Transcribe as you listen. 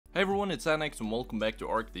Hey everyone, it's Sanyxs and welcome back to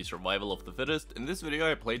ARK the Survival of the Fittest. In this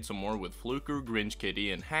video I played some more with Fluker, Grinch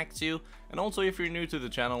Kitty and Haxio, and also if you're new to the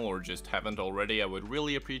channel or just haven't already, I would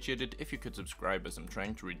really appreciate it if you could subscribe as I'm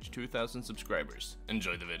trying to reach 2,000 subscribers.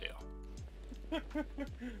 Enjoy the video.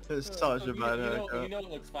 It's such a bad haircut. You know it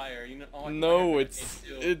looks fire. You know, No, it's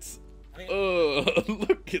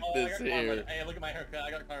look at this here. Hey, look at my haircut.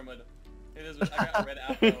 I got karma. It is. I got a red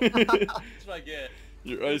afro. That's what I get.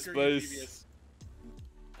 Your Ice Spice.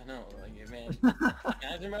 I know, like, man.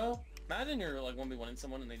 Imagine, bro. Imagine you're like 1v1ing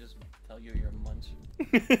someone and they just tell you you're a munch.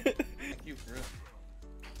 Fuck you for real.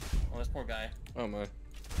 Oh, this poor guy. Oh my.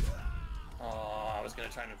 Oh, I was gonna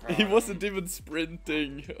try to throw He him. wasn't even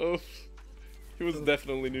sprinting. Oh, he was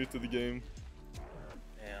definitely new to the game.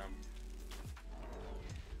 Damn.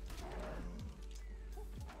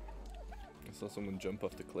 I saw someone jump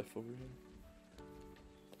off the cliff over here.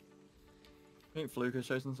 I think Fluker's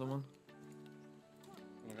chasing someone.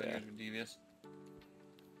 Yeah. Devious.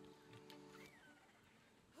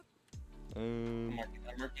 I'm marking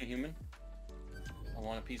a human. I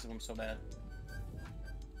want a piece of him so bad.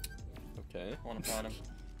 Okay. I want to prod him.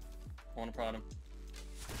 I want to prod him.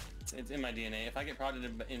 It's in my DNA. If I get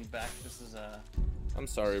prodded in back, this is I'm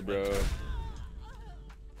sorry, bro.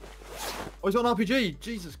 Oh, he's got an RPG!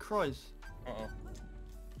 Jesus Christ! Uh-oh.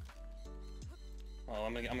 Oh,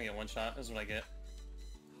 I'm gonna get one shot. This is what I get.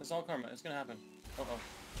 It's all karma. It's gonna happen. Uh-oh.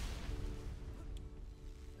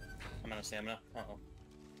 I'm out of stamina. Uh-oh.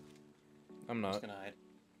 I'm I'm not. just gonna hide.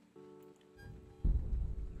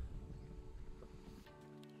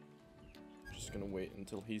 Just gonna wait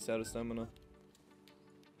until he's out of stamina.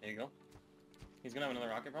 There you go. He's gonna have another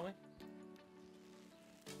rocket probably.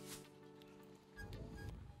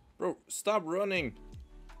 Bro, stop running!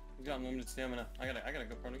 He's got unlimited stamina. I gotta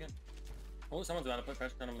go prone again. Oh, someone's about to put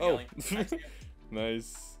pressure on him with Oh. yelling.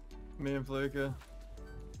 Nice. Me and Fluker.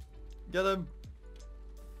 Get him!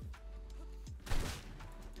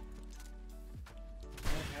 I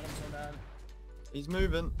had him so bad. He's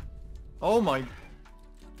moving. Oh my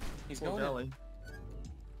He's poor going. belly.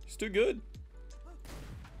 He's too good.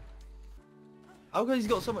 How come he's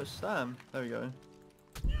got so much stam? There we go.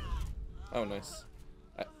 Oh, nice.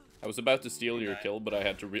 I was about to steal your kill, but I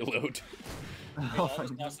had to reload. We Oh all my just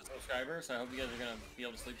God. lost a subscriber, so I hope you guys are gonna be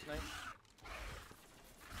able to sleep tonight.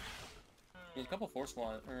 There's a couple force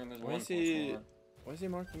squad, or there's Why one is he? force Why is he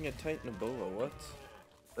marking a Titan Ebola? What?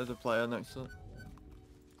 There's a player next to it.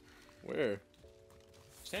 Where?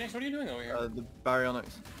 squad. Sanyxs, what are you doing over here? The baryonyx.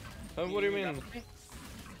 What do you mean? grapple to me?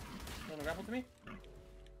 You wanna grapple to me?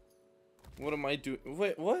 What am I doing?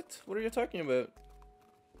 Wait, what? What are you talking about?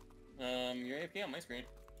 You're AFK on my screen.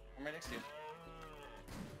 I'm right next to you.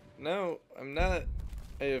 No, I'm not.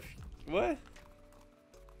 What?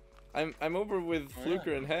 I'm over with Oh,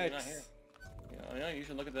 Fluker yeah. and You're not Hex. here. Yeah, you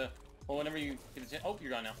should look at the. Well, whenever you get a chance. Oh,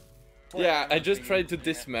 you're gone now. Yeah, I just tried to Yeah.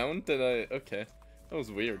 dismount and okay. That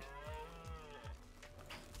was weird.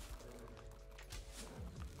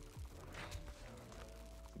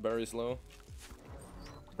 Barry's low.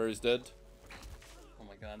 Barry's dead. Oh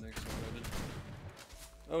my god, they're so loaded.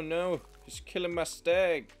 Oh no, he's killing my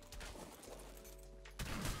stag.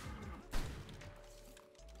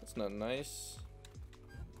 That's not nice.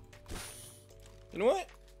 You know what?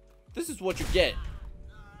 This is what you get.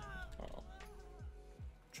 Uh-oh.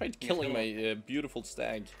 Tried killing my beautiful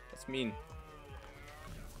stag. That's mean.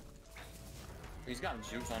 He's got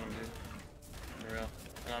juice on him, dude. For real.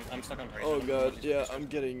 And I'm stuck on race. Oh god, yeah, I'm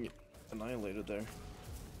getting annihilated there.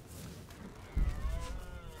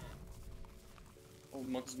 Oh,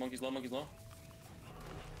 monkey's low, monkey's low.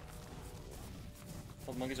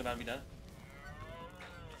 Oh, monkeys are about to be dead.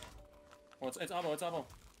 Oh, it's Abo, it's Abo.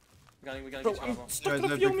 We gotta Bro, get you, I'm Abo. stuck in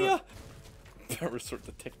a Fumia! Dinosaur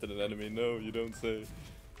detected an enemy. No, you don't say.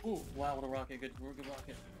 Ooh, wow, what a rocket. Good, we're a good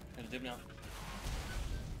rocket. Got a dib now.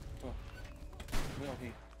 Oh. We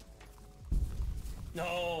OP.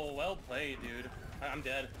 No, well played, dude. I'm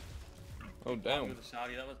dead. Oh damn. With the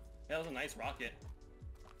shotty. That was a nice rocket.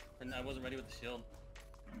 And I wasn't ready with the shield.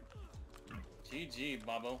 GG,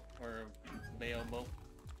 Babo. Or Bayobo.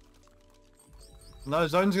 No,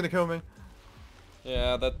 Zone's gonna kill me.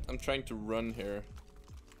 Yeah, I'm trying to run here.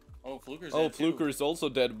 Oh, Fluker's Oh, dead too. Fluker is also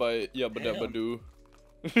dead by Yabba Dabba Doo.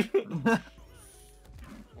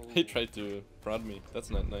 He tried to prod me.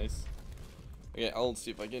 That's not nice. Okay, I'll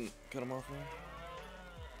see if I can cut him off now.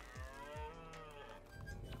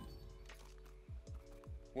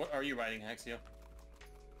 What are you riding, Haxio?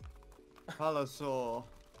 Palosaur.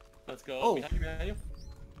 Let's go. Oh. Behind you.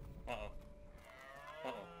 Uh-oh.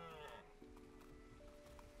 Uh-oh.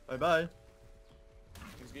 Bye bye.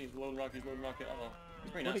 He's loading rocket, Uh-oh.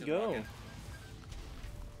 He's pretty Where'd nice he with the go? rocket.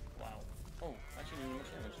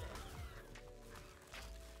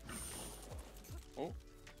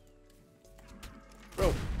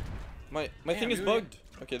 My Damn, thing is dude. bugged.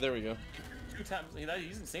 Okay, there we go. 2 taps.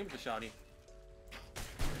 He's insane with the shotty.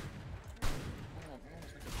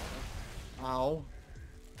 Ow.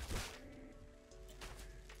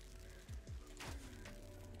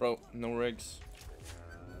 Bro, no rigs.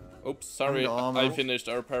 Oops, sorry. armor. I finished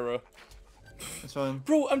our para. It's fine.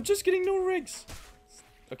 Bro, I'm just getting no rigs.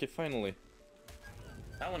 Okay, finally.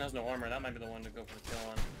 That one has no armor. That might be the one to go for the kill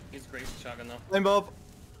on. He's great with shotgun though. Flame Bob.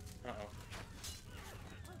 Uh-oh.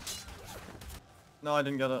 No, I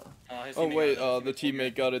didn't get it. His Oh teammate wait, got it. the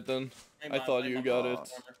teammate got it then. I thought you got it.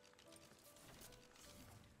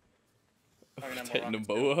 Taking a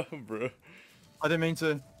boa, bro. I didn't mean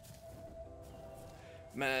to.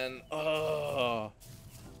 Man, I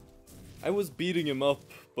was beating him up,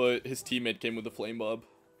 but his teammate came with a flame bob.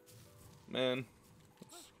 Man,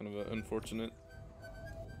 that's kind of unfortunate.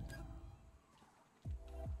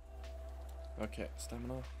 Okay,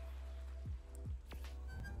 stamina.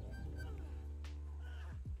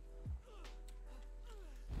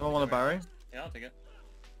 I want a Barry. Yeah, I'll take it.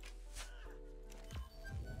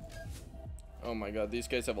 Oh my god, these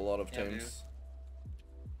guys have a lot of Yeah, tames.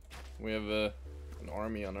 We have an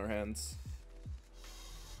army on our hands.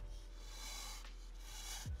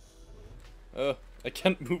 I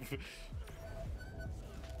can't move.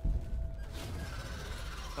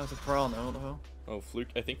 That's a piranha, what the hell? Oh,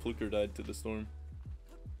 I think Fluker died to the storm.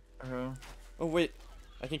 Okay. Oh wait,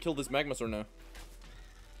 I can kill this Magmasaur now.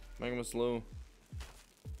 Magma's low.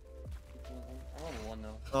 I want one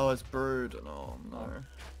though. Oh, it's Brood. Oh, no.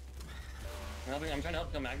 I'm trying to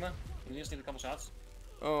help kill Magma. You just need a couple shots.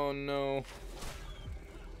 Oh no.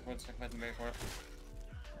 Let's check my very for it.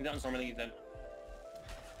 You got storm, I think he's dead.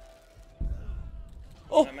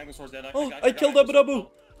 Oh! Magmasaur's dead. I killed Abadabu!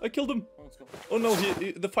 I killed him! Oh, let's go. Oh no,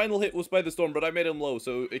 the final hit was by the storm, but I made him low,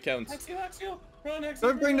 so it counts. Axio! Run, Axio!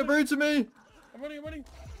 Don't bring the Brood to me! I'm running!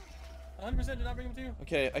 100% did not bring him to you.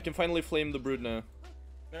 Okay, I can finally flame the Brood now.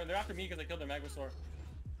 They're after me because I killed their Magmasaur.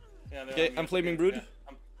 Yeah, Okay, I'm flaming Brood. Yeah,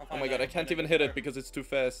 I'm Oh my god, I can't even hit it because it's too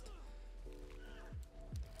fast.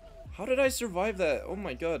 How did I survive that? Oh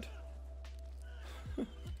my god.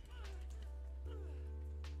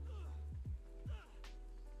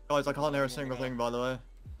 Guys, I can't hear a single thing, by the way.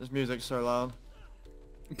 This music's so loud.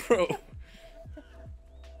 Bro.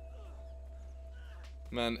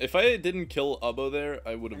 Man, if I didn't kill Abo there,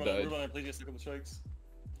 I would have died. Please just stick with the strikes.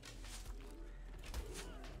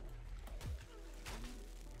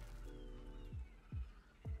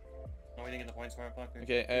 Oh, we didn't get the points for it. Fuck.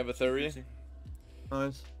 Okay, I have a theory.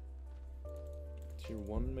 Nice. Tier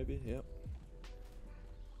 1 maybe? Yep.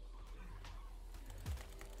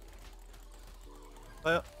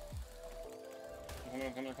 Oh, yeah.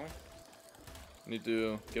 Come on. Need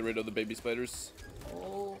to get rid of the baby spiders.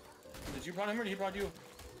 Oh. Did you prod him or did he prod you?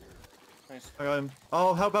 Nice. I got him.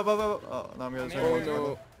 Oh, help. Oh, no, I'm gonna Oh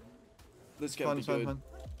no. This can't be good. Fine.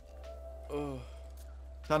 Oh.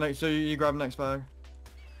 Sanyxs, so you grab next bag.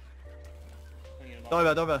 I need a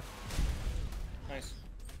Dive there. Nice.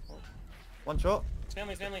 One shot.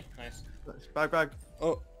 Stanley. Nice. Bag.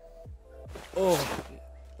 Oh. Oh.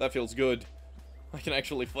 That feels good. I can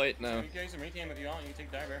actually fight now. You guys can retame if you want. You can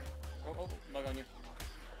take dagger. Oh, bug on you.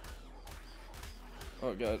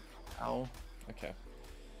 Oh god. Ow. Okay.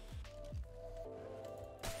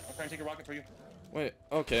 I'll try and take a rocket for you. Wait.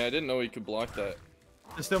 Okay, I didn't know he could block that.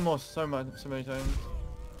 There's still more. So many times. Nice.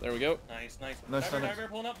 There we go. Nice. Sanyxs. Diver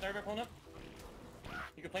pulling up.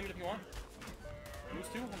 You can flame it if you want. Moose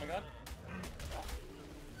too. Oh my god.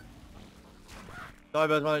 Dive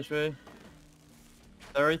 1 HP.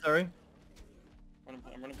 Theory.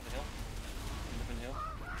 I'm running for the hill. I'm up in the hill.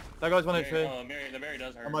 That guy's 1 Mary, HP. the berry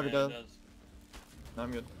does hurt. I might be yeah, it dead. does. No,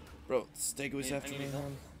 I'm good. Bro, Stego's I after need me, help.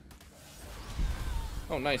 man.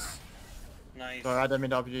 Oh, nice. Nice. Sorry, I didn't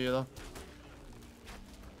mean to RPG either.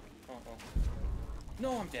 Oh.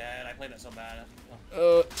 No, I'm dead. I played that so bad.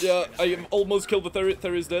 Yeah, I almost killed the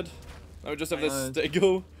Theory's dead. I just have this Nice.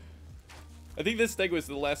 Stego. I think this Stego is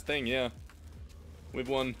the last thing, yeah. We've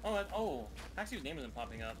won. Oh, Axio's name isn't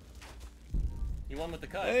popping up. You won with the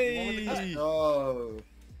cut. Hey! You won with the cut. Oh.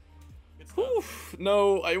 Good stuff. Whew.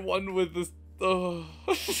 No, I won with this. Oh.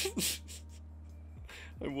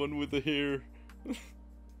 I won with the hair.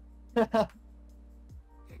 Oh,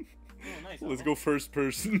 nice. Let's go first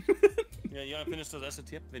person. Yeah, you gotta finish those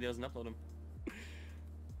SOTF videos and upload them.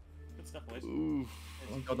 Good stuff, boys. Oof.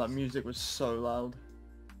 Oh god, that music was so loud.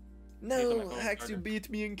 No, Axio beat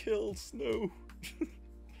me in kills. No.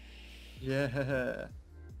 Yeah.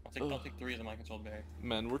 I'll take 3 as a mind controlled berry.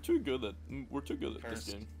 Man, we're too good at this Curse.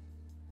 game.